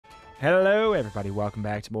Hello, everybody. Welcome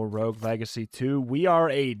back to more Rogue Legacy 2. We are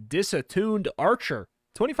a disattuned archer.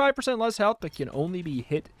 25% less health, but can only be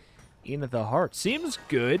hit in the heart. Seems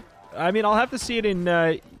good. I mean, I'll have to see it in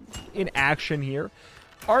action here.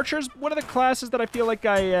 Archer's one of the classes that I feel like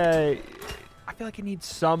I need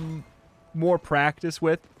some more practice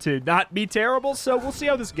with to not be terrible. So we'll see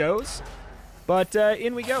how this goes. But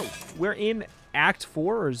in we go. We're in Act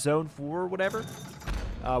 4 or Zone 4 or whatever.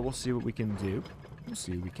 We'll see what we can do. We'll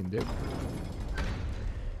see what we can do.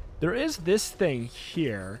 There is this thing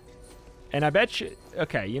here, and I bet you...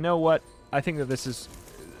 Okay, you know what? I think that this is...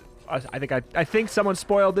 I think someone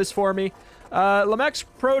spoiled this for me. Lamech's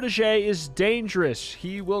protege is dangerous.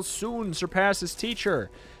 He will soon surpass his teacher.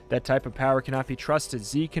 That type of power cannot be trusted.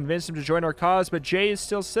 Z convinced him to join our cause, but J is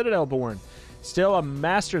still Citadel-born. Still a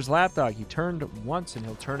master's lapdog. He turned once, and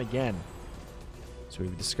he'll turn again. So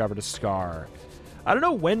we've discovered a scar. I don't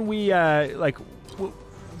know when we,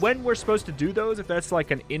 when we're supposed to do those, if that's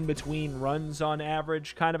like an in-between runs on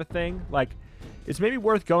average kind of a thing. Like, it's maybe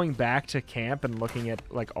worth going back to camp and looking at,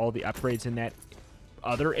 like, all the upgrades in that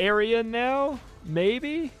other area now?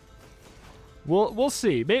 Maybe? We'll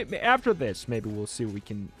see. Maybe, after this, maybe we'll see what we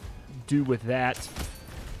can do with that.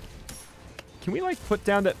 Can we, like, put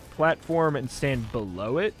down that platform and stand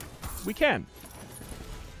below it? We can.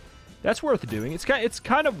 That's worth doing. It's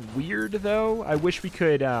kind of weird, though. I wish we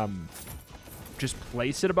could just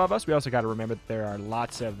place it above us. We also got to remember that there are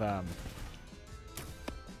lots of... yeah.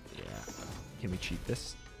 Can we cheat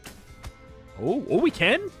this? Oh, we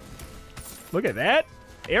can? Look at that.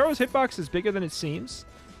 Arrow's hitbox is bigger than it seems.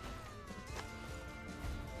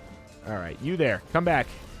 All right, you there. Come back.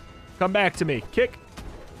 Come back to me. Kick.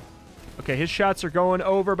 Okay, his shots are going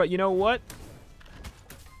over, but you know what?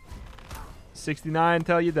 69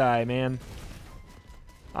 till you die, man.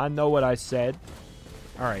 I know what I said.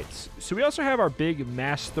 All right, so we also have our big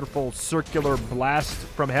masterful circular blast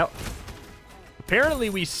from hell.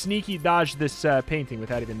 Apparently, we sneaky dodged this painting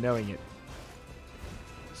without even knowing it.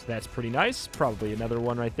 So that's pretty nice. Probably another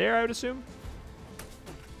one right there, I would assume.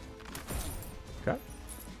 Okay.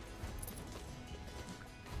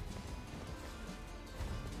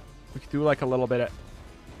 We could do like a little bit of...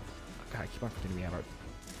 God, I keep on forgetting we have our...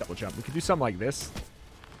 double jump. We could do something like this.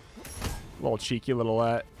 A little cheeky,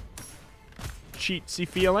 little cheatsy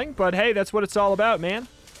feeling, but hey, that's what it's all about, man.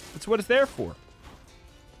 That's what it's there for.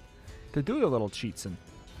 To do the little cheats. And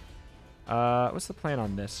what's the plan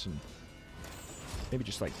on this? And maybe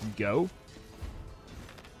just like go.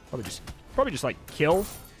 Probably just like kill.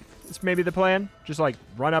 That's maybe the plan. Just like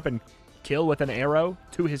run up and kill with an arrow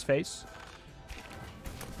to his face.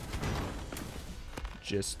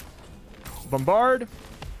 Just bombard.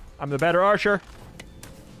 I'm the better archer.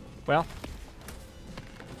 Well,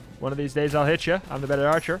 one of these days I'll hit you. I'm the better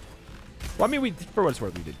archer. Well, I mean, for what it's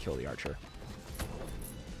worth, we did kill the archer.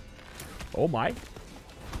 Oh my.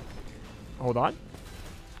 Hold on.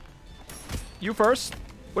 You first.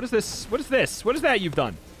 What is this? What is this? What is that you've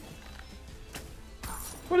done?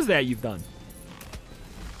 What is that you've done?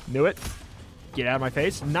 Knew it. Get out of my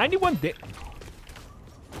face. 91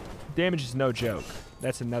 damage is no joke.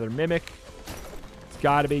 That's another mimic.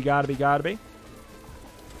 Gotta be.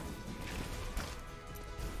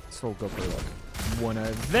 So we'll go for like one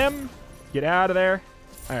of them. Get out of there.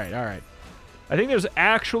 All right. I think there's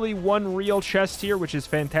actually one real chest here, which is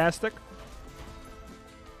fantastic.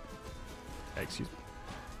 Excuse me.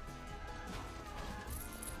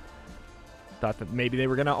 Thought that maybe they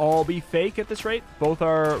were gonna all be fake at this rate. Both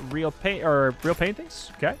are real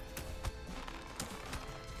paintings. Okay.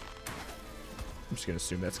 I'm just gonna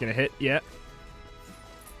assume that's gonna hit. Yeah.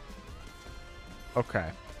 Okay.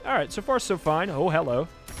 All right. So far, so fine. Oh, hello.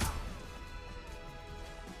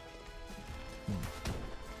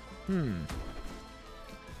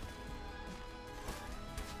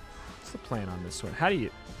 What's the plan on this one? How do you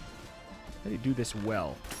do this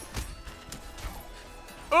well?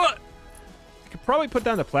 You could probably put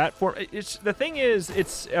down the platform. The thing is,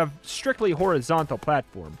 it's a strictly horizontal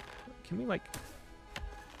platform. Can we like?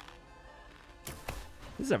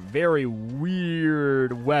 This is a very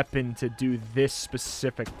weird weapon to do this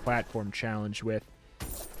specific platform challenge with.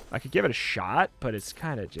 I could give it a shot, but it's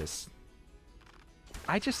kind of just...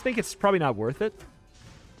 I just think it's probably not worth it.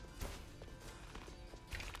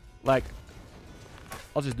 Like,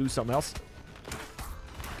 I'll just do something else.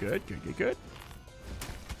 Good.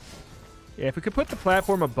 Yeah, if we could put the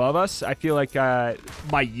platform above us, I feel like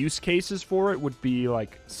my use cases for it would be,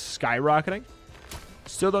 like, skyrocketing.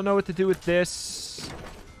 Still don't know what to do with this.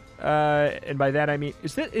 And by that I mean,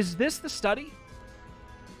 is this the study?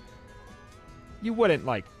 You wouldn't,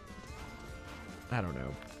 like, I don't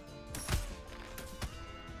know.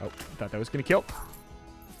 Oh, I thought that was going to kill.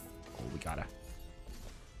 Oh, we gotta.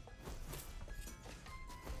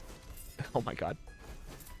 Oh, my God.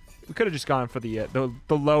 We could have just gone for the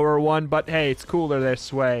lower one, but hey, it's cooler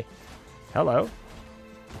this way. Hello.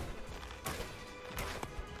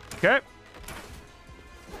 Okay.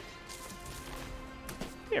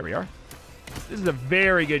 Here we are. This is a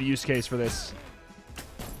very good use case for this.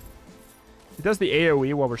 It does the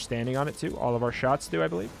AoE while we're standing on it, too. All of our shots do, I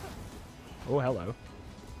believe. Oh, hello.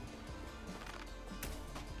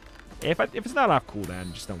 If it's not off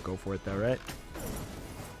cooldown, just don't go for it, though, right?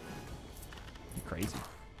 You're crazy.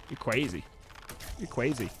 You're crazy. You're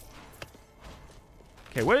crazy.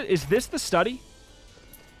 Okay, what is this the study?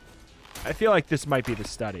 I feel like this might be the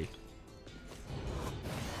study.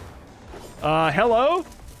 Hello?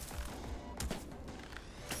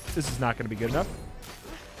 This is not going to be good enough.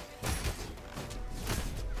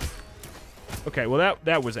 Okay, well,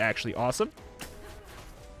 that was actually awesome.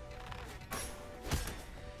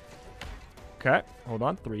 Okay, hold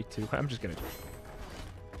on. 3, 2. I'm just going to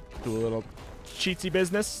do a little cheatsy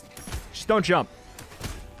business. Just don't jump.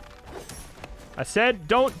 I said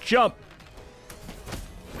don't jump.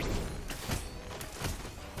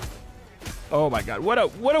 Oh, my God. What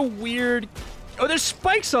a weird... Oh, there's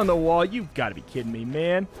spikes on the wall. You've got to be kidding me,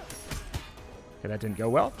 man. Okay, that didn't go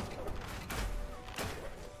well.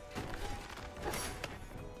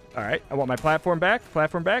 All right, I want my platform back.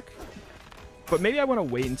 Platform back. But maybe I want to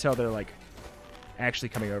wait until they're, like, actually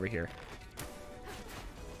coming over here.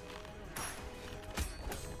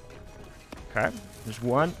 Okay, there's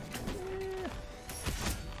one.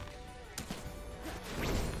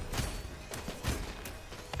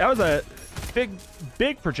 That was a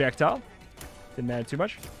big projectile. Didn't matter too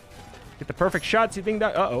much. Get the perfect shot. See thing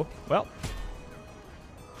that. Uh-oh. Well.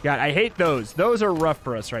 God, I hate those. Those are rough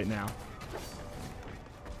for us right now.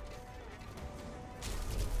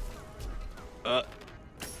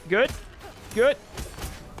 Good. Good.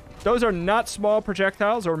 Those are not small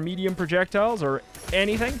projectiles or medium projectiles or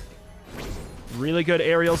anything. Really good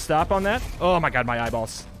aerial stop on that. Oh my God, my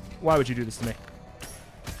eyeballs. Why would you do this to me?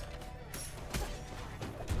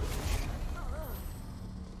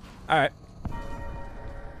 All right.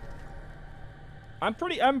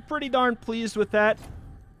 I'm pretty darn pleased with that.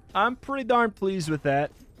 I'm pretty darn pleased with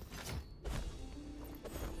that.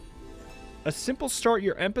 A simple start,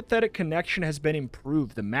 your empathetic connection has been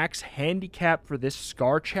improved. The max handicap for this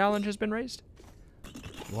scar challenge has been raised.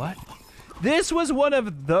 What? This was one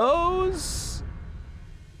of those?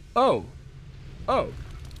 Oh. Oh.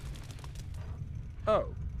 Oh.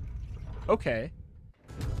 Okay.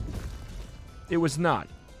 It was not.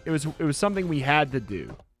 It was something we had to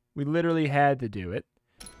do. We literally had to do it.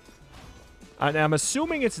 And I'm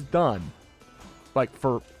assuming it's done. Like,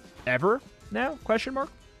 forever now? Question mark?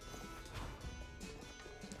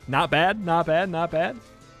 Not bad, not bad, not bad.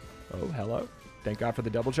 Oh, hello. Thank God for the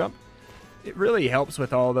double jump. It really helps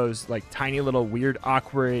with all those, like, tiny little weird,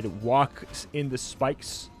 awkward walks in the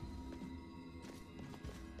spikes.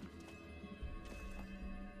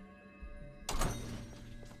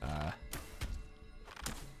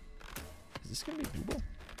 Is this going to be doable?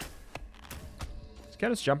 Is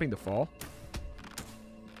Canis jumping to fall?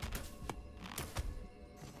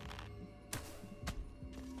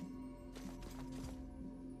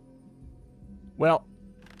 Well,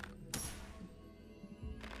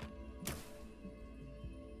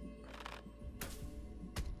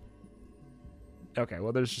 okay,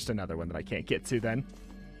 well, there's just another one that I can't get to then.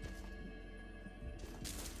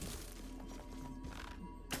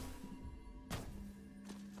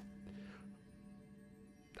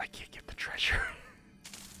 I can't get the treasure.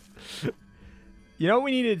 You know what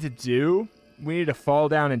we needed to do? We needed to fall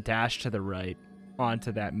down and dash to the right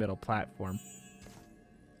onto that middle platform.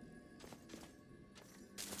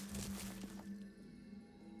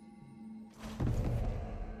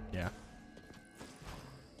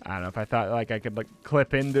 I don't know if I thought like I could like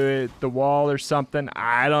clip into it, the wall or something.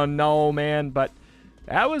 I don't know, man, but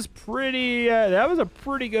that was pretty. That was a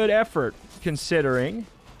pretty good effort considering.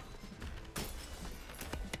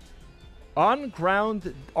 On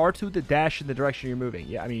ground, R2 to dash in the direction you're moving.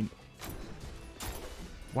 Yeah, I mean,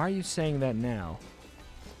 why are you saying that now?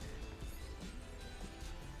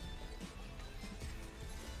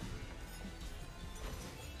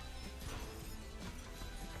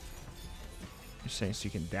 Saying so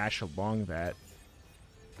you can dash along that.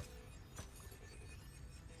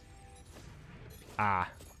 Ah.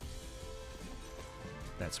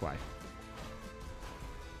 That's why.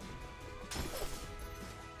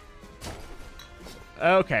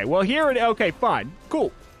 Okay, well here it okay, fine.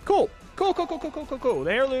 Cool. Cool. Cool, cool, cool, cool, cool, cool, cool.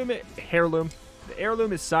 The heirloom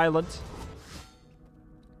is silent.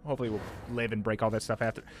 Hopefully we'll live and break all that stuff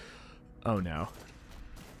after. Oh, no.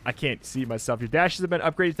 I can't see myself. Your dashes have been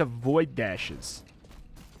upgraded to void dashes.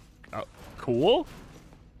 Oh, cool.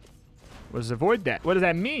 What does a void dash? What does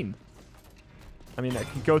that mean? I mean, I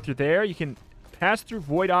can go through there. You can pass through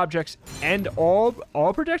void objects and all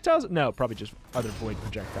projectiles? No, probably just other void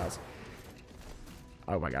projectiles.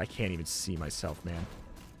 Oh my god, I can't even see myself, man.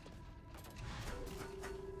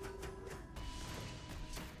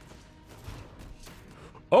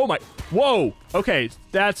 Oh my, whoa. Okay,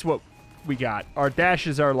 that's what we got. Our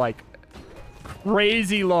dashes are like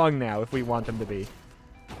crazy long now if we want them to be.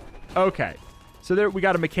 Okay, so there we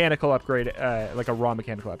got a mechanical upgrade, like a raw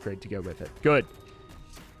mechanical upgrade to go with it. Good.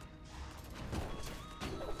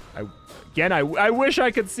 Again, I wish I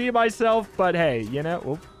could see myself, but hey, you know,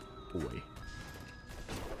 oh boy.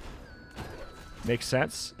 Makes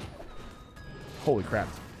sense. Holy crap.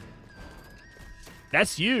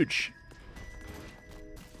 That's huge.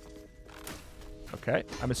 Okay,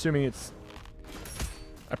 I'm assuming it's...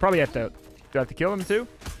 I probably have to... Do I have to kill him too?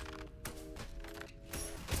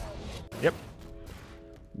 Yep.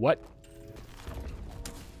 What?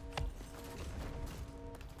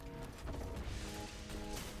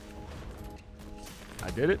 I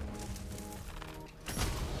did it.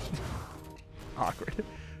 Awkward.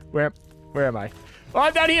 Where am I? Oh,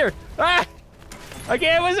 I'm down here! Ah!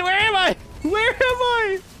 Okay, where am I? Where am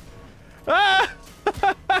I? Ah!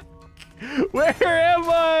 Where am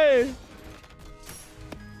I?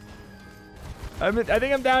 I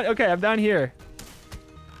think I'm down. Okay, I'm down here.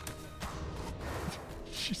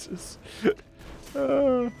 Jesus.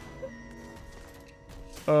 Oh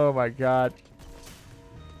my god.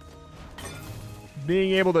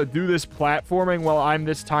 Being able to do this platforming while I'm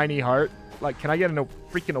this tiny heart. Like, can I get a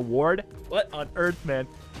freaking award? What on earth, man?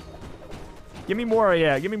 Give me more,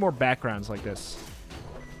 yeah, give me more backgrounds like this.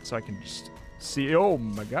 So I can just see. Oh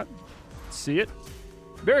my god. See it?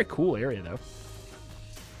 Very cool area, though.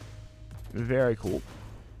 Very cool.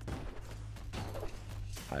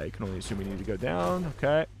 I can only assume we need to go down.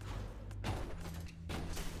 Okay.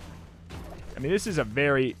 I mean, this is a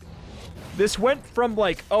very... This went from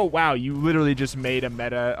like, oh, wow, you literally just made a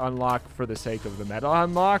meta unlock for the sake of the meta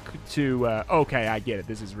unlock to, okay, I get it.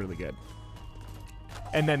 This is really good.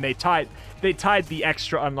 And then they tied the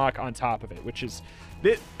extra unlock on top of it, which is...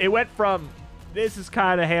 It went from... This is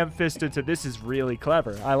kind of ham-fisted to this is really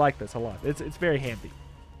clever. I like this a lot. It's very handy.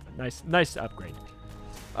 Nice upgrade.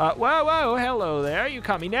 Whoa, hello there. You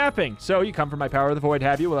caught me napping. So you come from my power of the void,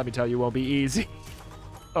 have you? Well, let me tell you, it won't be easy.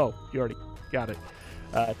 Oh, you already got it.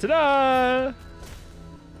 Ta-da!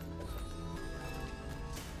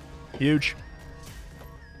 Huge.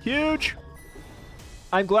 Huge!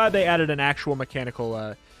 I'm glad they added an actual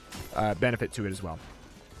mechanical benefit to it as well.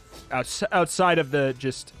 Outside of the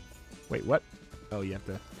just... Wait, what? Oh, you have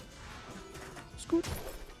to... Scoot.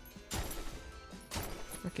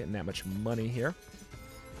 Not getting that much money here.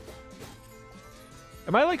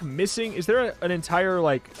 Am I, like, missing... Is there an entire,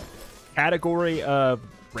 like, category of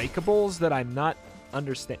breakables that I'm not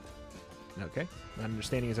understanding? Okay. Not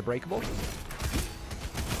understanding is a breakable.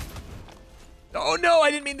 Oh, no!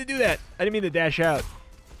 I didn't mean to do that! I didn't mean to dash out.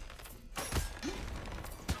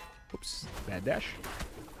 Oops. Bad dash.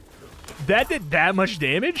 That did that much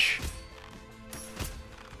damage?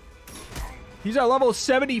 He's at level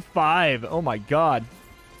 75. Oh my god.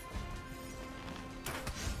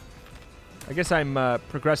 I guess I'm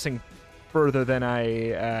progressing further than I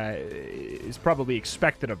is probably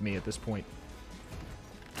expected of me at this point.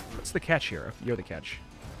 What's the catch here? You're the catch.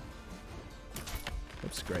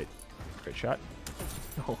 Oops, great. Great shot.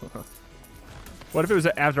 What if it was,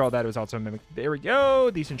 after all that, it was also a mimic? There we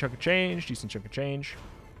go. Decent chunk of change. Decent chunk of change.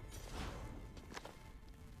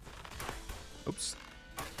 Oops.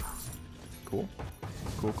 Cool.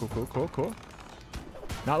 Cool.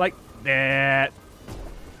 Not like that.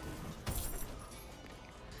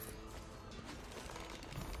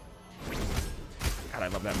 God, I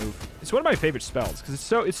love that move. It's one of my favorite spells because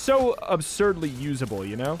it's so absurdly usable,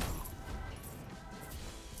 you know?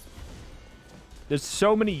 There's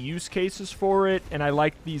so many use cases for it, and I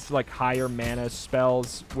like these like higher mana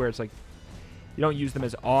spells where it's like you don't use them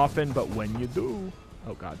as often, but when you do,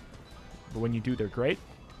 oh god. But when you do, they're great.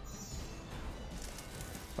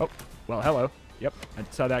 Oh, well, hello. Yep, I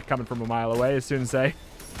saw that coming from a mile away as soon as I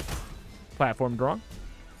platformed wrong.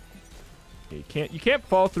 You can't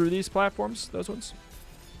fall through these platforms, those ones.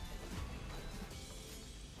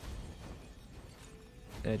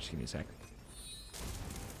 Just give me a sec.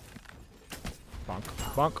 Bonk,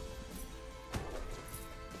 bonk.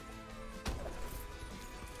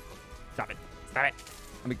 Stop it. Stop it.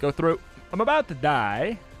 Let me go through. I'm about to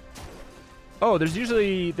die. Oh,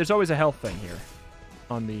 there's always a health thing here.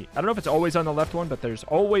 On the, I don't know if it's always on the left one, but there's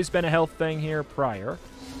always been a health thing here prior.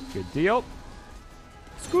 Good deal.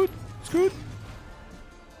 Scoot, scoot.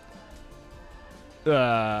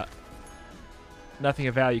 Nothing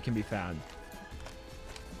of value can be found.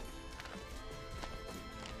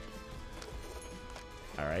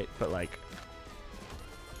 All right, but like,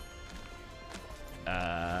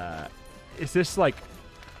 is this like,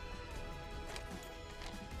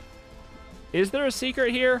 is there a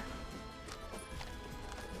secret here?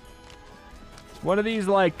 One of these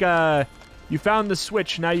like, you found the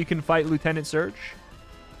switch, now you can fight Lieutenant Surge?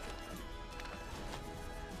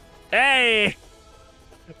 Hey!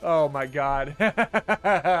 Oh my god.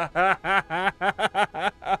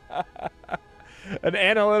 An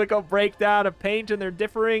analytical breakdown of paint and their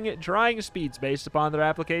differing drying speeds based upon their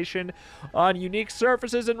application on unique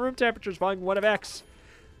surfaces and room temperatures, volume 1 of X.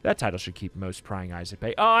 That title should keep most prying eyes at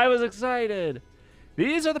bay. Oh, I was excited!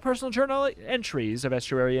 These are the personal journal entries of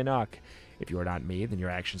Estuary Enoch. If you are not me, then your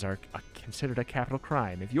actions are considered a capital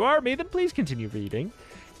crime. If you are me, then please continue reading.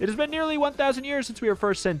 It has been nearly 1,000 years since we were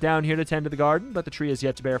first sent down here to tend to the garden, but the tree has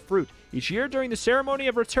yet to bear fruit. Each year during the ceremony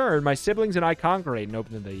of return, my siblings and I congregate and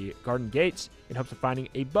open the garden gates in hopes of finding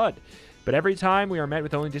a bud. But every time we are met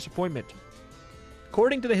with only disappointment.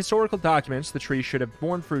 According to the historical documents, the tree should have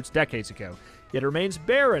borne fruits decades ago, yet it remains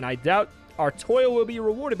barren. I doubt our toil will be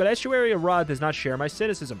rewarded, but Estuary Rod does not share my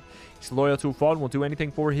cynicism. He's loyal to a fault and will do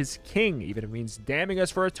anything for his king, even if it means damning us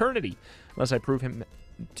for eternity. Unless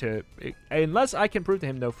I can prove to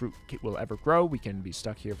him no fruit will ever grow, we can be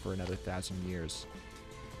stuck here for another 1,000 years.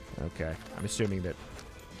 Okay, I'm assuming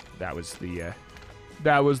that was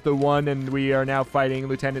the one, and we are now fighting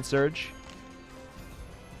Lieutenant Surge.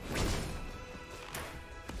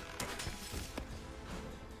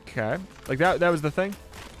 Okay, like that was the thing.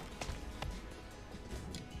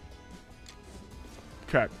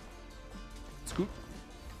 Okay. Scoot.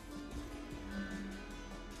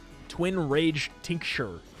 Twin Rage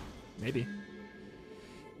Tincture. Maybe.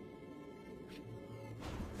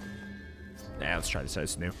 Nah, let's try this out.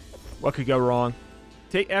 It's new. What could go wrong?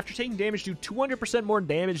 After taking damage, do 200% more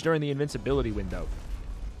damage during the invincibility window.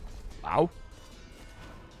 Wow.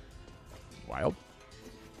 Wild.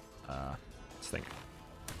 Let's think.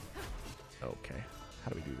 Okay. How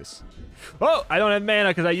do we do this? Oh, I don't have mana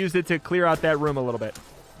because I used it to clear out that room a little bit.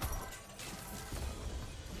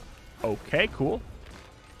 Okay, cool.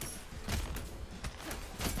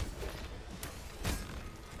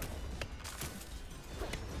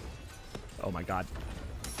 Oh my god.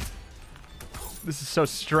 This is so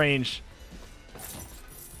strange.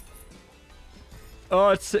 Oh,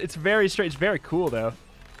 it's very strange. It's very cool though.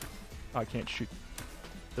 Oh, I can't shoot.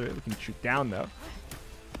 We can shoot down though.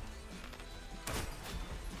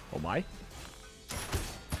 Oh my.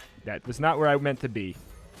 That was not where I meant to be.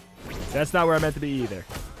 That's not where I meant to be either.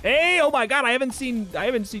 Hey, oh my god, I haven't seen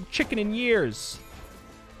chicken in years.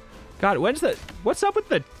 God, what's up with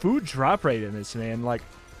the food drop rate in this, man? Like,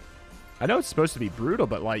 I know it's supposed to be brutal,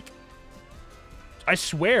 but like, I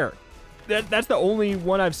swear, that's the only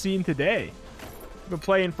one I've seen today. I've been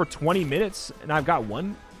playing for 20 minutes and I've got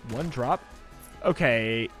one drop.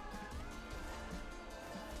 Okay.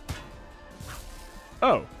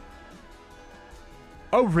 Oh.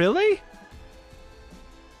 Oh, really?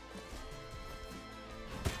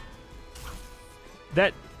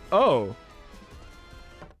 Oh.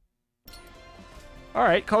 All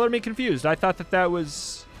right, color me confused. I thought that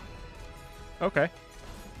was... Okay.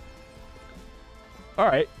 All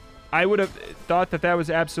right. I would have thought that was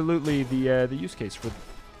absolutely the use case for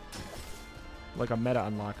like a meta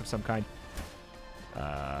unlock of some kind.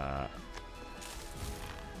 Haha.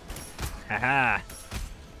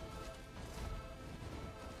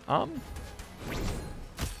 That's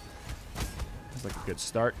like a good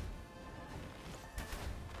start.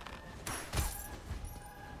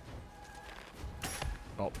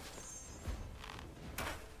 Oh.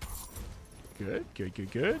 Good.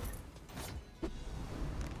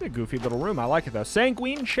 A goofy little room. I like it, though.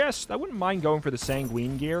 Sanguine chest. I wouldn't mind going for the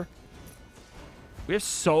sanguine gear. We have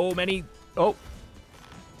so many... Oh.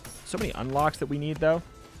 So many unlocks that we need, though.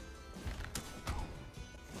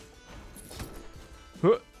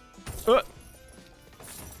 We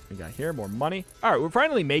got here more money. All right, we're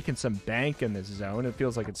finally making some bank in this zone. It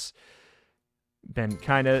feels like it's been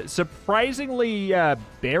kind of surprisingly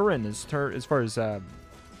barren as far as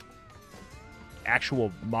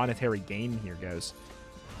actual monetary gain here goes.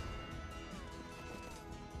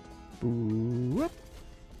 Whoop.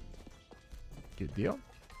 Good deal.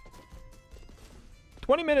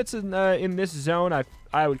 20 minutes in this zone,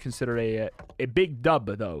 I would consider a big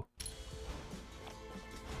dub, though.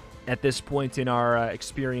 at this point in our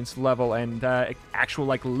experience level and actual,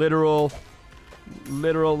 like, literal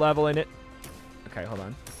level in it. Okay, hold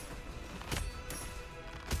on.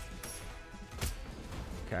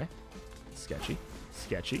 Okay. Sketchy.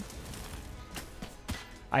 Sketchy.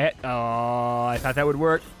 I thought that would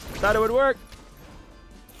work. Thought it would work.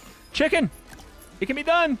 Chicken! It can be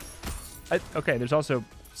done! Okay, there's also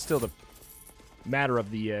still the matter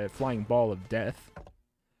of the flying ball of death.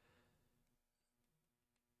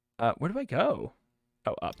 Where do I go?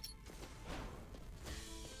 Oh, up.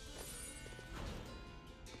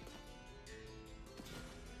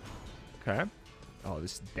 Okay. Oh,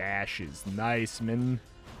 this dash is nice, man.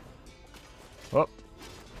 Oh.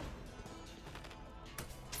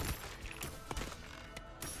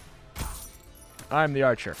 I'm the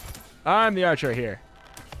archer. I'm the archer here.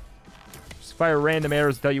 Just fire random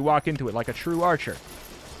arrows until you walk into it like a true archer.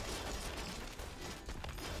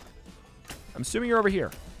 I'm assuming you're over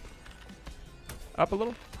here. Up a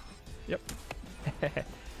little? Yep.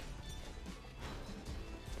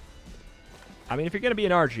 I mean, if you're going to be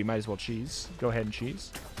an archer, you might as well cheese. Go ahead and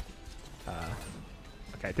cheese.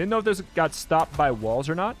 Okay, didn't know if those got stopped by walls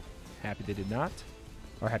or not. Happy they did not.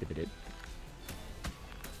 Or happy they did.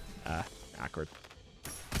 Awkward.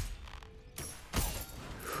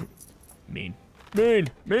 Mean. Mean!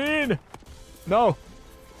 Mean! No!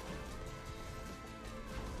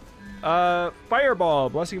 Fireball.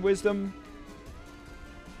 Blessing of Wisdom.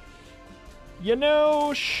 You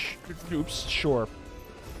know, oops, sure.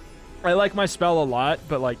 I like my spell a lot,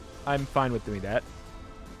 but, like, I'm fine with doing that.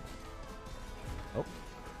 Oh.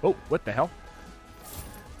 Oh, what the hell?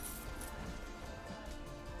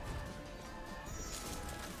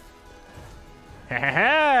 Ha ha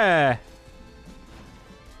ha!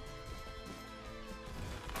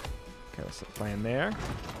 Okay, what's the plan there?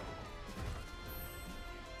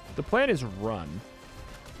 The plan is run.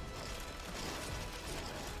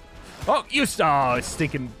 Oh, you saw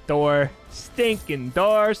stinking door. Stinking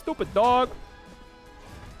door. Stupid dog.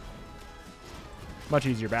 Much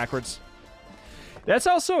easier backwards. That's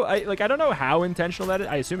also, I don't know how intentional that is.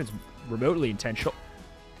 I assume it's remotely intentional.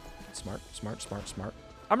 Smart, smart, smart, smart.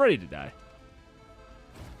 I'm ready to die.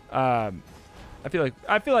 I feel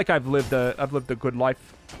like I've lived a good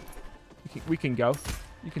life. We can go.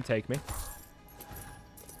 You can take me.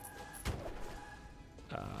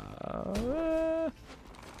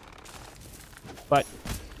 But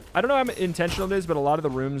I don't know how intentional it is, but a lot of the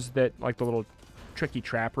rooms that, like the little tricky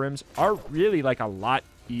trap rooms, are really like a lot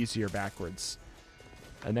easier backwards.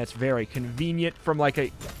 And that's very convenient from like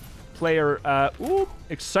a player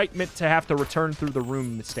excitement to have to return through the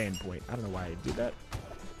room standpoint. I don't know why I do that.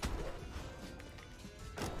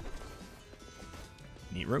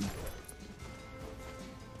 Neat room.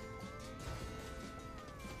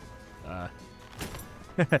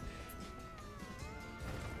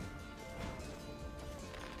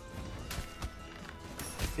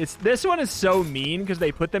 This one is so mean because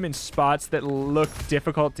they put them in spots that look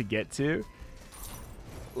difficult to get to.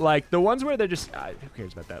 Like the ones where they're just who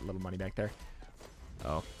cares about that little money back there?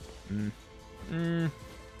 Oh.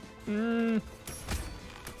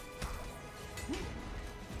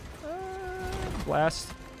 Blast.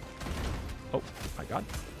 Oh my god.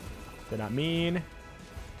 They're not mean.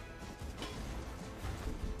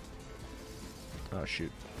 Oh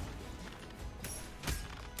shoot.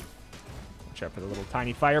 Watch out for the little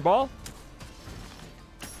tiny fireball.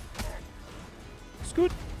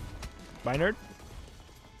 Scoot. Bye, nerd.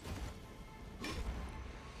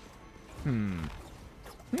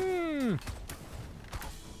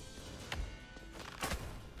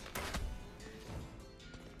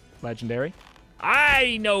 Legendary.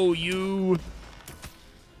 I know you.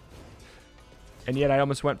 And yet I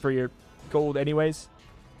almost went for your gold anyways.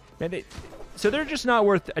 Man, so they're just not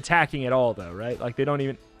worth attacking at all, though, right? Like, they don't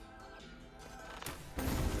even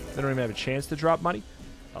have a chance to drop money?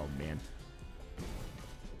 Oh, man.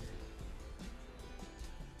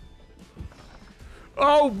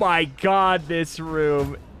 Oh, my God, this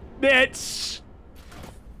room. Bitch!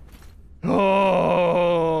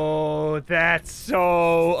 Oh, that's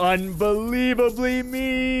so unbelievably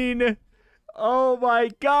mean. Oh,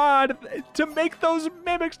 my God. To make those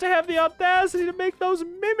mimics, to have the audacity to make those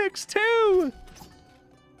mimics, too.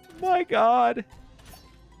 My God.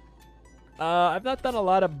 I've not done a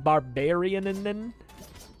lot of barbarian and then.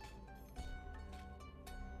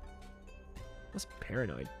 What's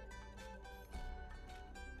paranoid?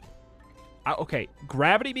 Okay,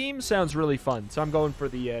 gravity beam sounds really fun, so I'm going for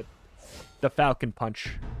the Falcon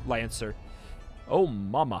Punch Lancer. Oh,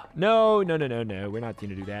 mama. No, no, no, no, no. We're not going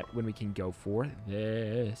to do that when we can go for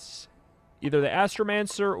this. Either the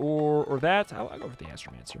Astromancer or that. I'll go for the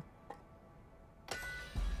Astromancer.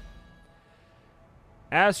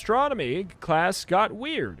 Astronomy class got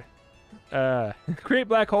weird. Create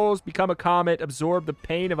black holes, become a comet, absorb the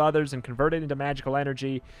pain of others, and convert it into magical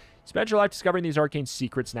energy. Spend your life discovering these arcane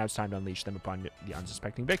secrets. Now it's time to unleash them upon the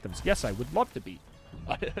unsuspecting victims. Yes, I would love to be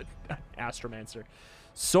Astromancer.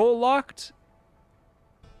 Soul locked.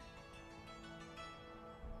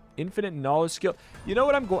 Infinite knowledge skill. You know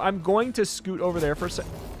what? I'm going to scoot over there for a sec.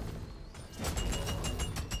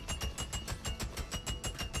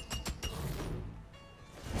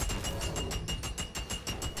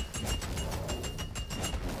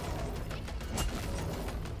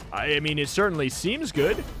 I mean, it certainly seems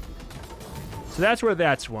good. So that's where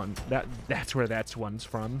that's one. That's where that's one's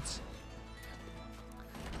from.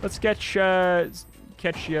 Let's catch you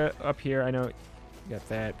up here. I know you got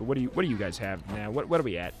that, but what do you guys have now? What are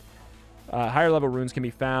we at? Higher level runes can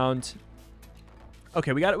be found.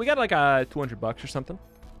 Okay, we got like $200 or something.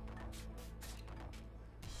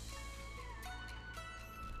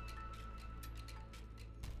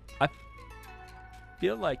 I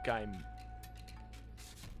feel like I'm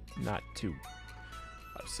not too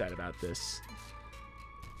upset about this.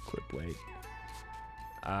 Equip weight.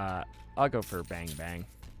 I'll go for bang bang.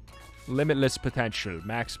 Limitless potential.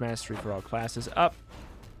 Max mastery for all classes. Up.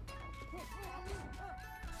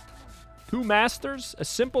 2 masters. A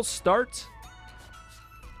simple start.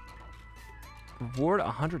 Reward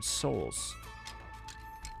 100 souls.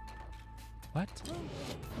 What?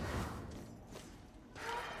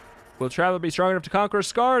 Will traveler be strong enough to conquer a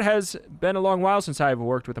scar? It has been a long while since I have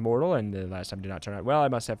worked with a mortal, and the last time did not turn out well. I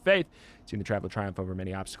must have faith. Seen the traveler triumph over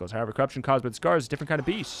many obstacles. However, corruption caused by the scars is a different kind of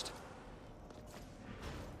beast.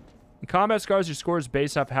 In combat scars, your score is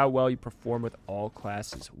based off how well you perform with all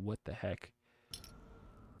classes. What the heck?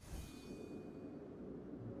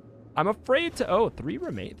 I'm afraid to... Oh, 3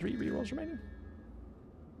 rerolls remaining?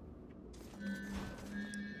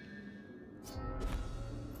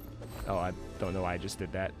 Oh, I don't know why I just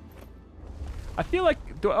did that. I feel like...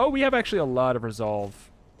 Oh, we have actually a lot of resolve.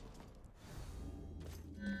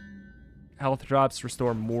 Health drops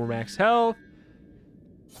restore more max health.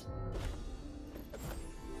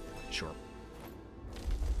 Sure.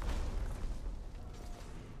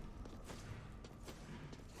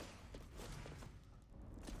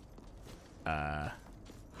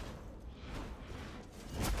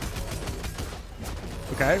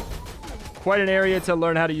 Okay. Quite an area to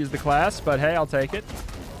learn how to use the class, but hey, I'll take it.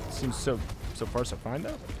 Seems so far so fine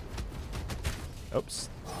though. Oops.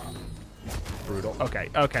 Brutal. Okay,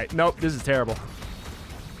 okay. Nope, this is terrible.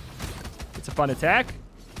 It's a fun attack.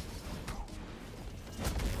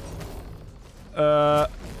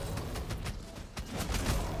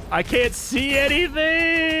 I can't see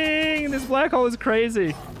anything! This black hole is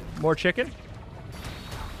crazy. More chicken?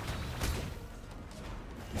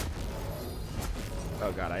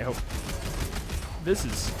 Oh god, I hope... This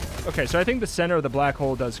is... Okay, so I think the center of the black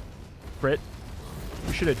hole does crit.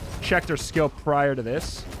 We should have checked our skill prior to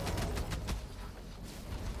this.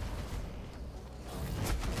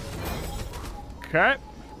 Okay.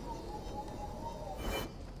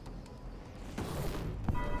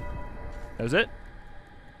 That was it.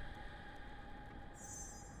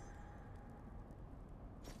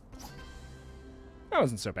 That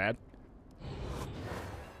wasn't so bad.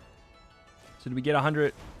 So did we get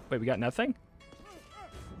 100? Wait, we got nothing?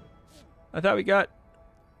 I thought we got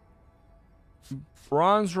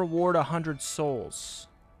bronze reward 100 souls.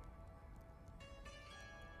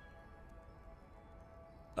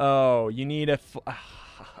 Oh, you need a...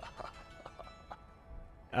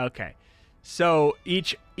 Okay. So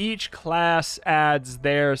each class adds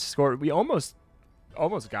their score. We almost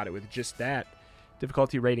got it with just that.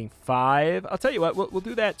 Difficulty rating 5. I'll tell you what, we'll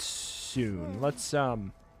do that soon. Let's I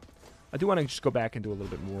do want to just go back and do a little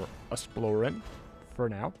bit more exploring for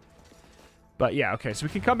now. But yeah, okay, so we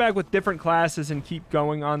can come back with different classes and keep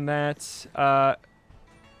going on that.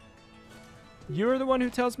 You're the one who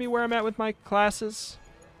tells me where I'm at with my classes.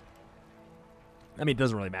 I mean, it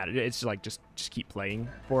doesn't really matter. It's like just keep playing,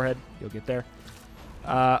 Forehead. You'll get there.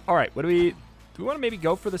 All right, what do we want to maybe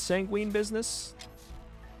go for the Sanguine business?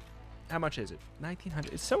 How much is it?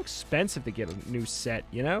 1,900. It's so expensive to get a new set,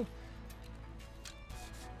 you know?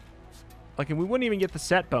 Like, and we wouldn't even get the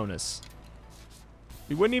set bonus.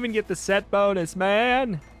 We wouldn't even get the set bonus,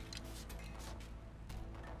 man.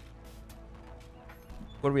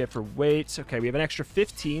 What do we have for weights? Okay, we have an extra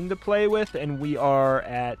 15 to play with, and we are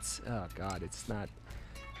at... Oh, God, it's not...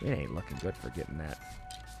 It ain't looking good for getting that.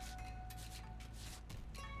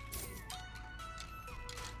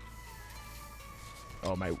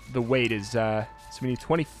 Oh, the weight is... So we need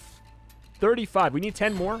 35. We need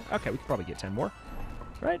 10 more? Okay, we could probably get 10 more.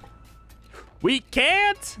 Right? We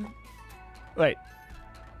can't! Wait.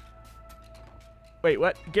 Wait,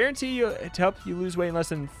 what? Guarantee you to help you lose weight in less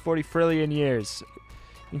than 40 trillion years.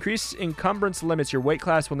 Increase encumbrance limits. Your weight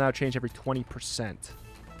class will now change every 20%.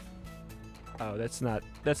 Oh, that's not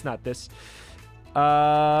this.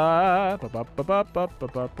 Well,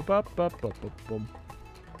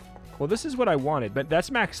 this is what I wanted, but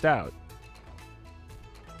that's maxed out.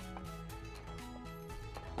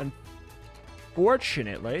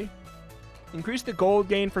 Unfortunately, increase the gold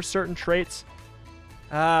gain for certain traits.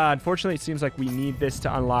 Unfortunately, it seems like we need this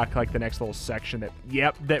to unlock like the next little section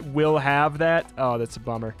that will have that. Oh, that's a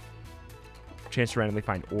bummer. Chance to randomly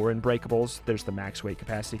find ore in breakables. There's the max weight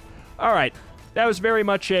capacity. All right. That was very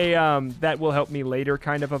much a that will help me later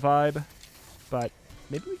kind of a vibe. But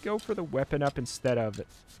maybe we go for the weapon up instead of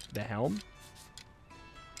the helm.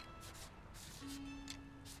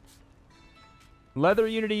 Leather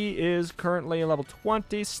Unity is currently level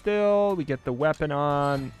 20 still. We get the weapon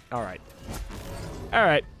on. All right. All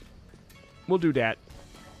right. We'll do that.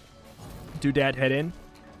 Do that, head in.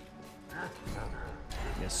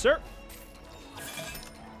 Yes, sir.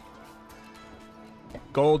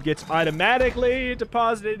 Gold gets automatically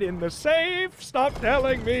deposited in the safe. Stop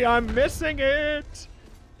telling me I'm missing it.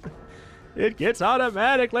 It gets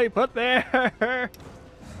automatically put there.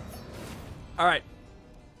 All right.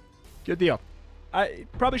 Good deal. I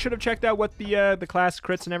probably should have checked out what the class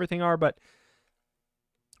crits and everything are, but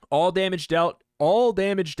all damage dealt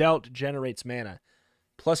generates mana.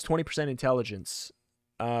 Plus 20% intelligence.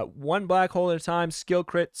 One black hole at a time. Skill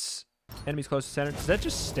crits. Enemies close to center. Does that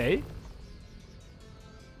just stay?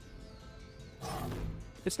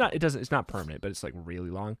 It's not permanent, but it's like really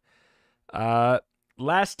long.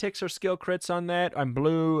 Last ticks are skill crits on that. I'm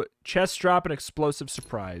blue. Chest drop and explosive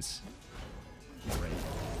surprise.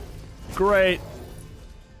 Great.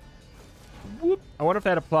 Whoop. I wonder if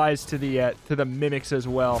that applies to the mimics as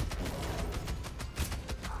well.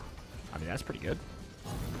 I mean, that's pretty good.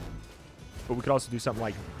 But we could also do something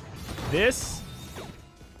like this.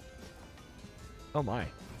 Oh my.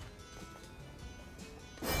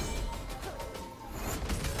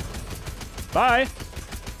 Bye.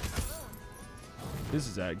 This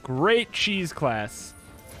is a great cheese class.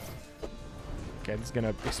 Okay, this is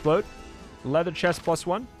gonna explode. Leather chest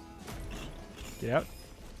 +1. Get out.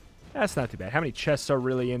 That's not too bad. How many chests are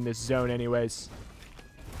really in this zone anyways?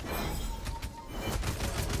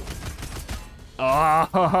 Oh,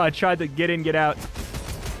 I tried to get in, get out.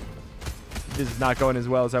 This is not going as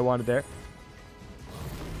well as I wanted there.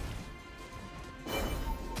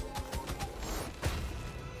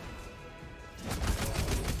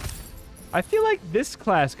 I feel like this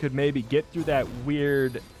class could maybe get through that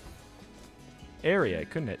weird area,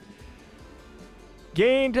 couldn't it?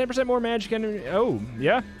 Gain 10% more magic energy. Oh,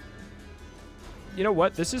 yeah. You know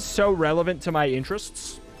what? This is so relevant to my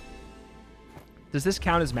interests. Does this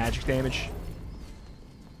count as magic damage?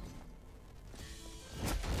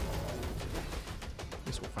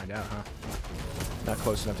 Guess we'll find out, huh? Not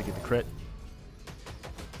close enough to get the crit.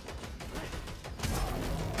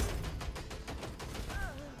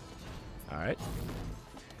 Alright.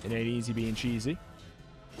 It ain't easy being cheesy.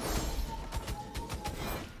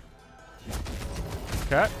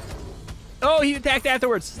 Okay. Oh, he attacked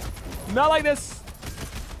afterwards. Not like this.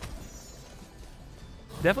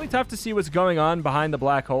 Definitely tough to see what's going on behind the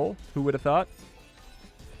black hole. Who would have thought?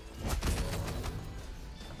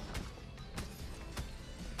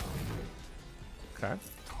 Okay.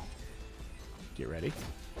 Get ready.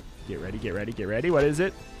 Get ready, get ready, get ready. What is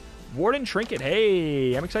it? Warden Trinket.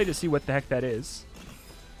 Hey, I'm excited to see what the heck that is.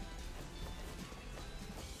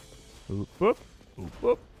 Oop, oop, oop,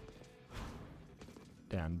 oop.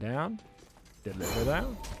 Down, down. Deliver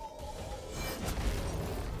down.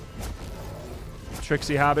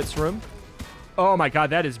 Trixie Hobbit's room. Oh my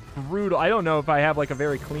god, that is brutal. I don't know if I have like a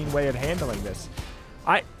very clean way of handling this.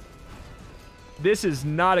 This is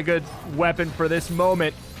not a good weapon for this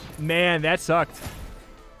moment. Man, that sucked.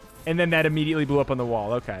 And then that immediately blew up on the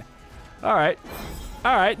wall. Okay. All right.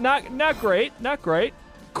 All right. Not great. Not great.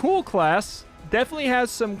 Cool class. Definitely has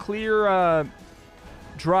some clear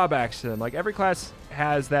drawbacks to them. Like, every class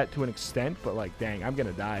has that to an extent, but, like, dang, I'm going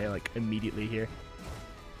to die, like, immediately here.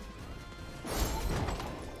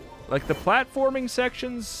 Like, the platforming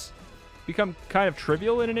sections become kind of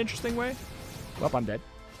trivial in an interesting way. Well, I'm dead.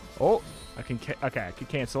 Oh, I can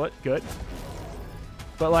cancel it. Good.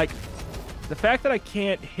 But, like, the fact that I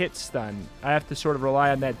can't hit stun, I have to sort of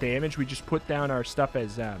rely on that damage. We just put down our stuff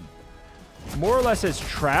as, more or less as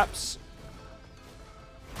traps.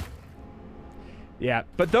 Yeah,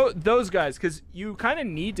 but those guys, because you kind of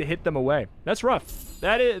need to hit them away. That's rough.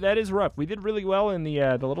 That is rough. We did really well in the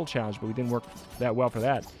little challenge, but we didn't work that well for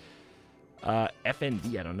that.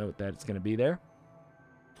 FND, I don't know what that's going to be there.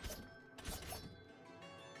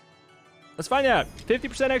 Let's find out.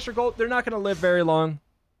 50% extra gold. They're not going to live very long,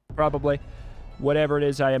 probably. Whatever it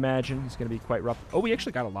is, I imagine, is going to be quite rough. Oh, we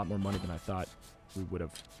actually got a lot more money than I thought we would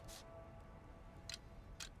have.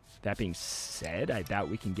 That being said, I doubt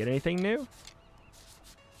we can get anything new.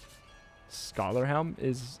 Scholar Helm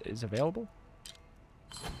is available.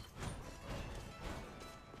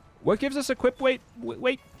 What gives us equip weight?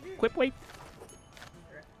 Equip weight?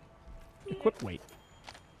 Equip weight.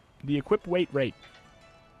 The equip weight rate.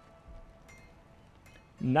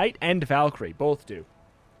 Knight and Valkyrie both do.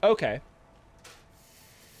 Okay.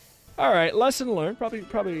 All right, lesson learned.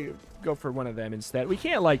 Probably go for one of them instead. We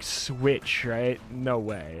can't like switch, right? No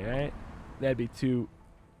way, right? That'd be too.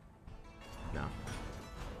 No.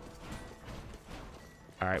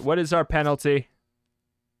 All right, what is our penalty?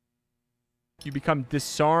 You become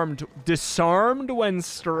disarmed. Disarmed when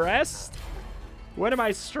stressed? When am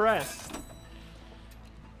I stressed?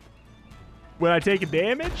 When I take a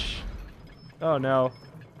damage? Oh no.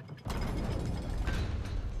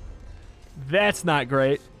 That's not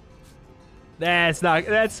great. It's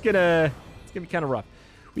gonna be kind of rough.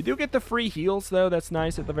 We do get the free heals though. That's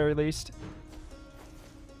nice at the very least.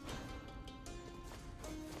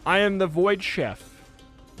 I am the Void Chef.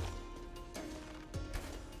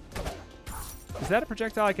 Is that a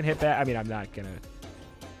projectile I can hit back? I mean, I'm not gonna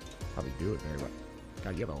probably do it very well.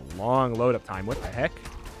 God, you have a long load up time. What the heck?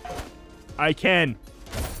 I can.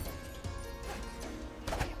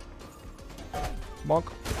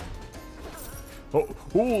 Monk. Oh,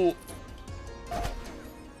 ooh.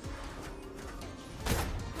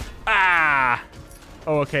 Ah!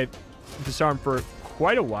 Oh, okay. Disarmed for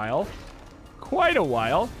quite a while. Quite a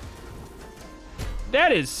while.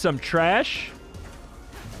 That is some trash.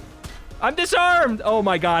 I'm disarmed! Oh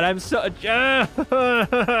my god, I'm so...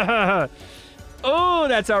 Oh,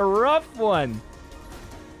 that's a rough one.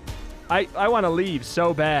 I want to leave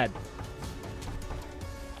so bad.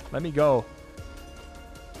 Let me go.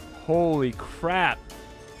 Holy crap.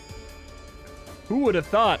 Who would have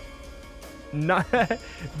thought not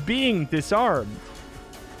being disarmed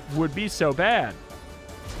would be so bad?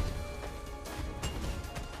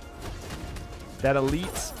 That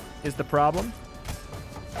elites is the problem.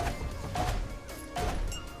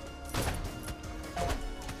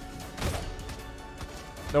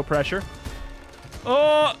 No pressure.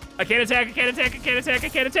 Oh, I can't attack, I can't attack, I can't attack, I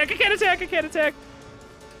can't attack, I can't attack, I can't attack.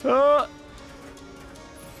 Oh.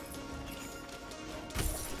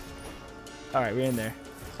 All right, we're in there.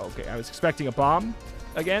 Okay, I was expecting a bomb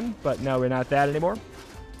again, but no, we're not that anymore.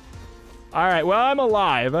 All right, well, I'm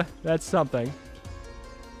alive. That's something.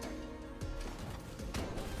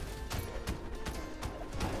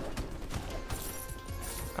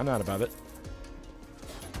 I'm not above it.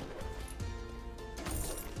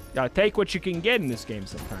 Gotta take what you can get in this game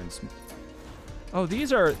sometimes. Oh,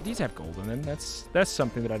 these have gold in them. That's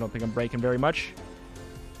something that I don't think I'm breaking very much.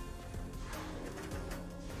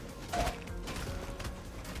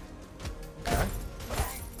 Okay.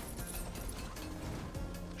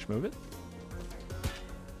 Just move it.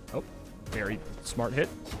 Oh, very smart hit.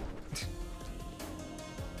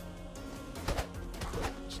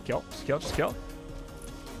 Just kill, just kill, just kill.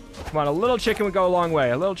 Come on, a little chicken would go a long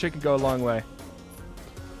way. A little chicken go a long way.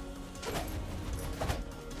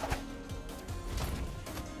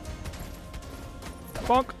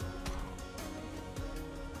 Bonk.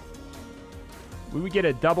 We would get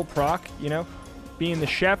a double proc, you know? Being the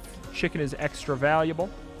chef, chicken is extra valuable.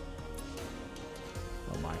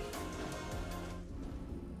 Oh my.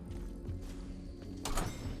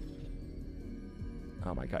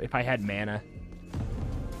 Oh my god, if I had mana.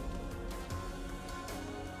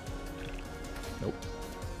 Nope.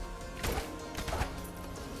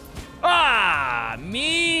 Ah!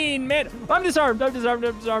 Mean man! I'm disarmed, I'm disarmed,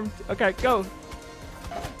 I'm disarmed. Okay, go.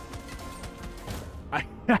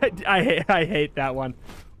 I hate that one.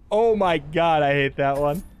 Oh my god, I hate that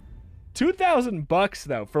one. $2,000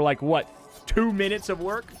 though for like what, 2 minutes of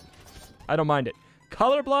work? I don't mind it.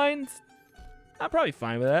 Colorblind, I'm probably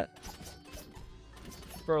fine with that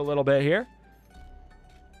for a little bit here.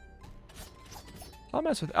 I'll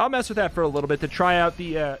mess with that for a little bit to try out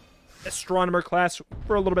the astronomer class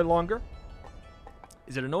for a little bit longer.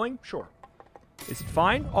 Is it annoying? Sure. Is it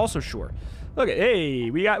fine? Also sure. Look at, hey,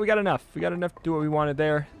 we got enough. We got enough to do what we wanted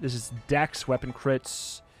there. This is Dex, weapon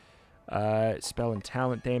crits, spell and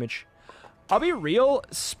talent damage. I'll be real,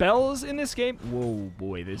 spells in this game. Whoa,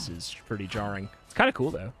 boy, this is pretty jarring. It's kind of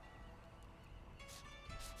cool though.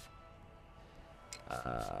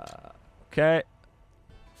 Okay.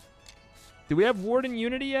 Do we have Warden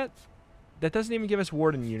Unity yet? That doesn't even give us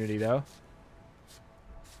Warden Unity though.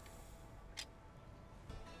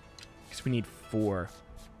 Because we need 4.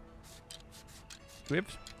 we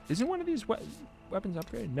have... Isn't one of these weapons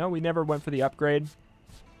upgraded? No, we never went for the upgrade.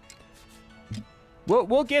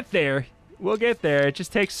 We'll get there. We'll get there. It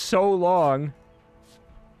just takes so long.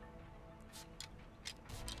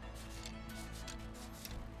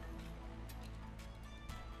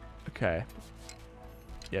 Okay.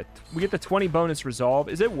 Yeah, we get the 20 bonus resolve.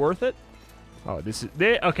 Is it worth it? Oh, this is...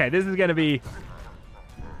 Okay, this is gonna be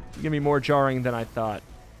more jarring than I thought.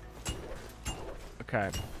 Okay.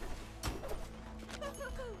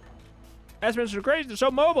 Aspirants are great. They're so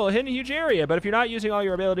mobile, hit in a huge area. But if you're not using all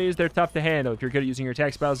your abilities, they're tough to handle. If you're good at using your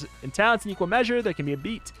attack spells and talents in equal measure, they can be a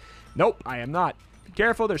beat. Nope, I am not. Be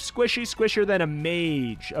careful. They're squishy, squishier than a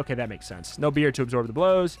mage. Okay, that makes sense. No beard to absorb the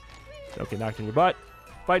blows. Okay, knocked in your butt.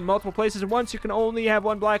 Fight in multiple places at once. You can only have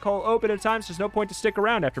one black hole open at a time, so there's no point to stick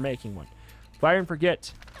around after making one. Fire and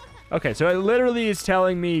forget. Okay, so it literally is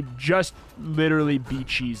telling me just literally be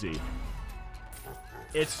cheesy.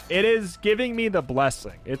 It is giving me the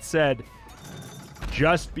blessing. It said,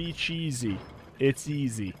 just be cheesy. It's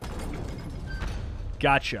easy.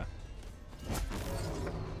 Gotcha.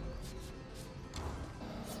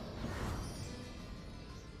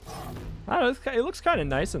 I don't know, it looks kind of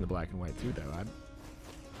nice in the black and white too, though.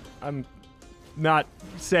 I'm not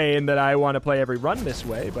saying that I want to play every run this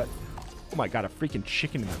way, but... Oh my god, a freaking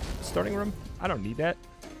chicken in the starting room? I don't need that.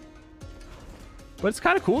 But it's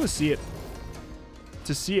kind of cool to see it.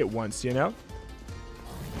 To see it once, you know?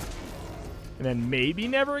 And then maybe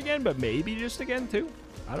never again, but maybe just again too.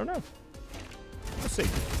 I don't know. Let's see.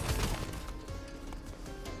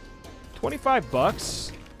 25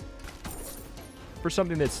 bucks for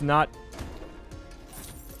something that's not...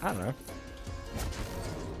 I don't know.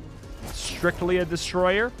 Strictly a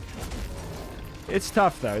destroyer. It's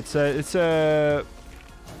tough though.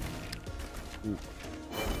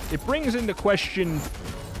 It brings into question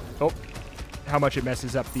how much it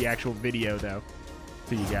messes up the actual video though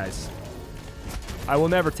to you guys. I will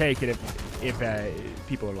never take it if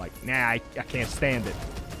people are like, nah, I can't stand it.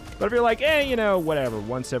 But if you're like, you know, whatever,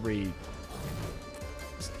 once every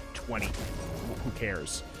 20, who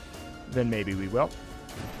cares? Then maybe we will.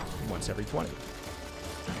 Once every 20.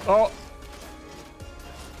 Oh,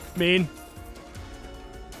 mean.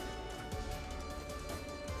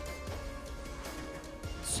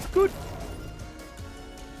 Good.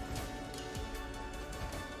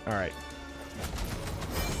 All right.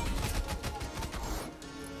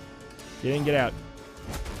 Get in, get out.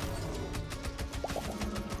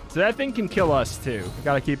 So that thing can kill us too. We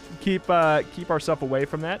gotta keep ourselves away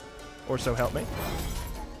from that, or so help me.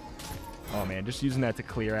 Oh man, just using that to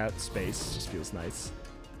clear out space just feels nice.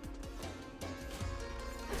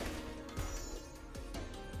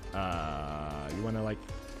 You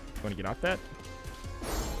wanna get off that?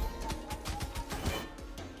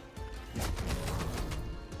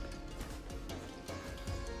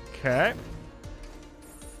 Okay.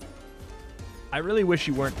 I really wish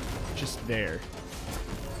you weren't just there.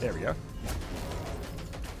 There we go.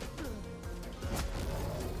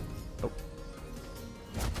 Oh.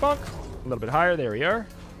 Bonk. A little bit higher. There we are.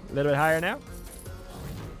 A little bit higher now.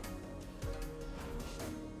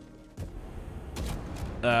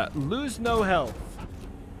 Lose no health.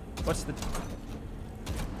 What's the...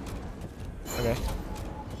 Okay.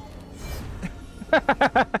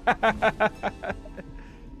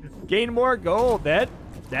 Gain more gold.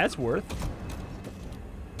 That's worth.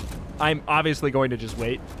 I'm obviously going to just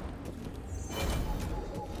wait.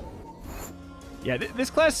 Yeah, this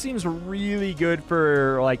class seems really good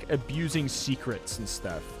for, like, abusing secrets and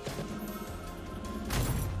stuff.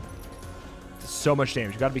 So much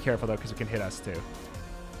damage. You gotta be careful, though, because it can hit us, too.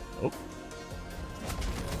 Oh.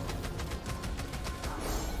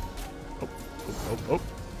 Oh.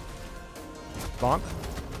 Bonk.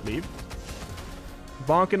 Leave.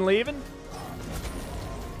 Bonk and leaving.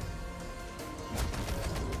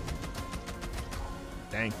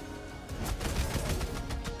 Dang.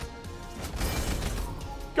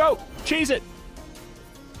 Go! Cheese it!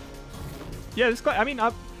 Yeah, this class, I mean,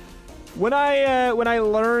 when I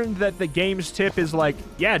learned that the game's tip is like,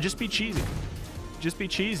 yeah, just be cheesy. Just be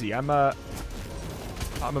cheesy. I'm gonna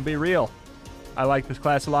be real. I like this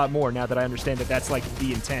class a lot more now that I understand that that's like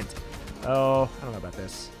the intent. Oh, I don't know about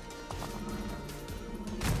this.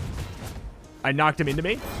 I knocked him into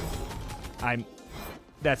me.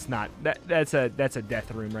 That's a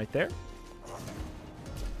death room right there.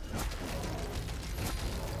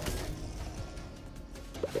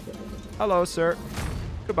 Hello, sir.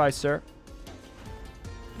 Goodbye, sir.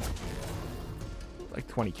 Like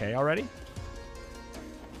 20k already?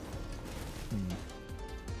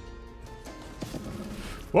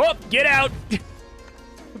 Whoop! Get out!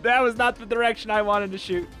 That was not the direction I wanted to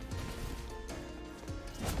shoot.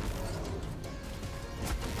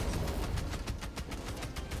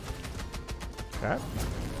 Okay.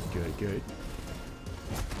 Good, good.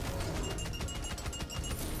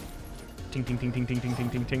 Ting, ting, ting, ting, ting, ting, ting,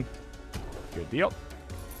 ting, ting. Good deal.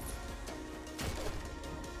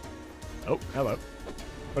 Oh, hello.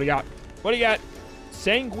 What do you got? What do you got?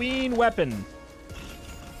 Sanguine weapon.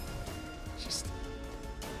 Just,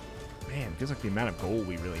 man, feels like the amount of gold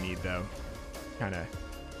we really need, though. Kind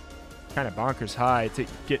of bonkers high to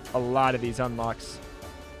get a lot of these unlocks.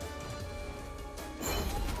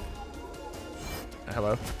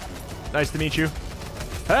 Hello. Nice to meet you.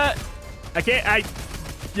 I can't,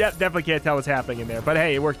 yeah, definitely can't tell what's happening in there, but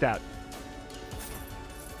hey, it worked out.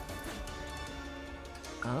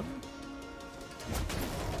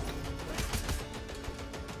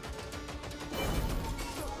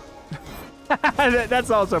 That's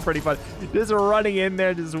also pretty fun. Just running in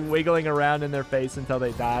there, just wiggling around in their face until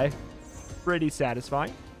they die. Pretty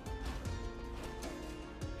satisfying.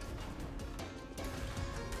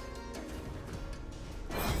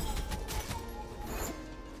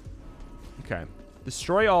 Okay.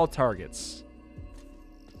 Destroy all targets.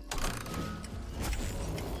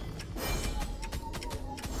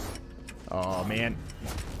 Oh, man.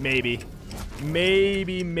 Maybe.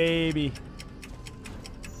 Maybe.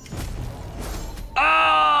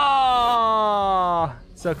 Ah!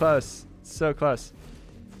 So close. So close.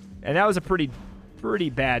 And that was a pretty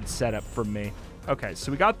bad setup for me. Okay,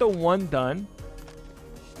 so we got the one done.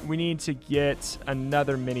 We need to get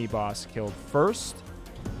another mini-boss killed first.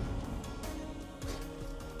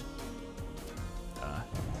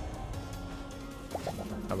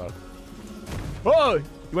 Hello. Oh!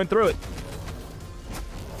 You went through it.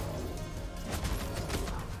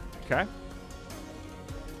 Okay.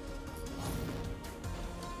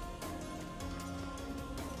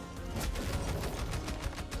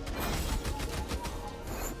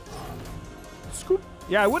 Scoop.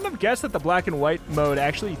 Yeah, I wouldn't have guessed that the black and white mode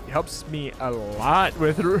actually helps me a lot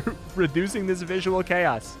with reducing this visual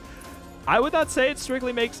chaos. I would not say it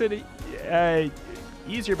strictly makes it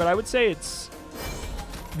easier, but I would say it's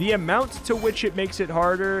the amount to which it makes it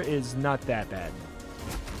harder is not that bad.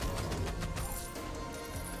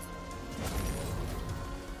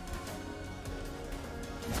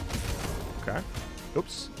 Okay.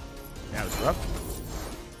 Oops. That was rough.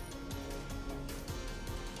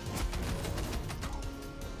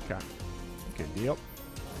 Okay. Good deal.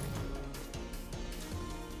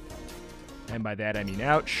 And by that, I mean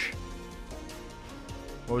ouch.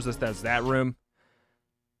 What was this? That's that room.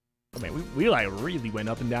 Oh, man, we like really went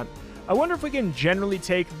up and down. I wonder if we can generally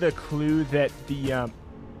take the clue that the,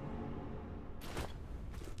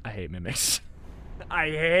 I hate mimics. I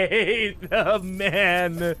hate them,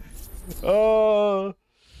 man. Oh.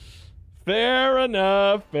 Fair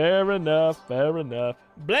enough. Bleh.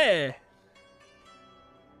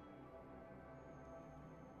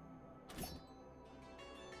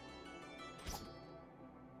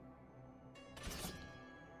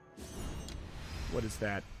 What is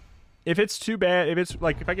that? If it's too bad, if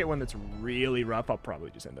I get one that's really rough, I'll probably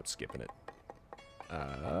just end up skipping it.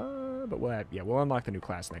 But we'll unlock the new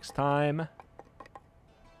class next time.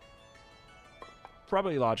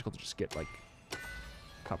 Probably logical to just get like a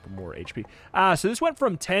couple more HP. So this went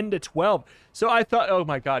from 10 to 12. So I thought, oh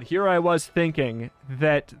my god, here I was thinking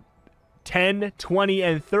that 10, 20,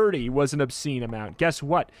 and 30 was an obscene amount. Guess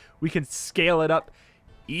what? We can scale it up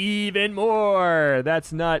even more.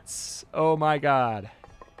 That's nuts. Oh my god.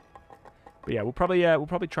 But yeah, we'll probably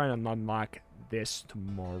try and unlock this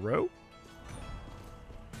tomorrow.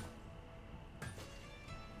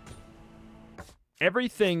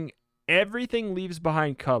 Everything leaves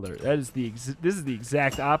behind color. That is this is the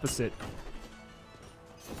exact opposite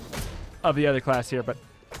of the other class here. But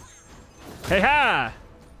hey ha!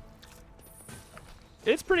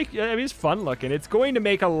 It's pretty. I mean, it's fun looking. It's going to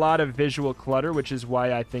make a lot of visual clutter, which is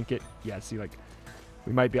why I think it. Yeah, see, like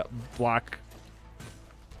we might be able to block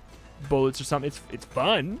bullets or something. It's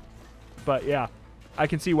fun, but yeah, I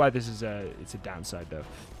can see why this is it's a downside though.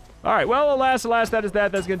 All right, well, alas, that is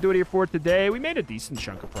that. That's gonna do it here for today. We made a decent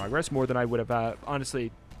chunk of progress, more than I would have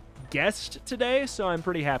honestly guessed today, so I'm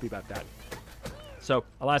pretty happy about that. So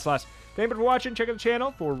alas. Thank you for watching. Check out the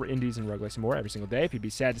channel for indies and roguelikes and more every single day. If you'd be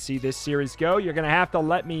sad to see this series go, you're gonna have to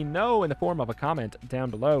let me know in the form of a comment down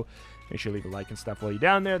below. Make sure you leave a like and stuff while you're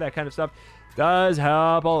down there. That kind of stuff does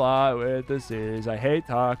help a lot with the series. I hate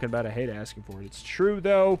talking about it. I hate asking for it. It's true,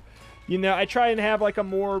 though. You know, I try and have, like, a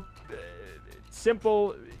more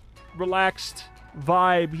simple, relaxed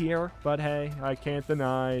vibe here. But, hey, I can't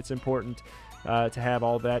deny it's important to have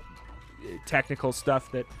all that technical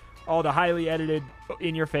stuff that all the highly edited,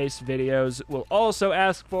 in-your-face videos will also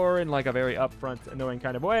ask for in, like, a very upfront, annoying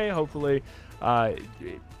kind of way. Hopefully,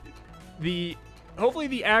 the hopefully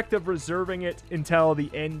the act of reserving it until the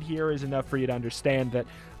end here is enough for you to understand that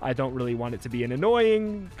I don't really want it to be an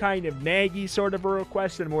annoying, kind of naggy sort of a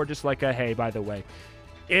request, and more just like a, hey, by the way,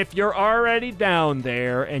 if you're already down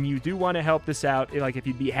there and you do want to help this out, like if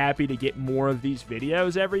you'd be happy to get more of these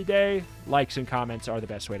videos every day, likes and comments are the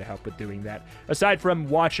best way to help with doing that, aside from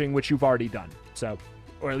watching, which you've already done. So,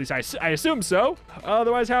 or at least I assume so.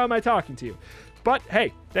 Otherwise, how am I talking to you? But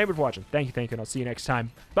hey, thank you for watching. Thank you, and I'll see you next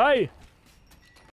time. Bye!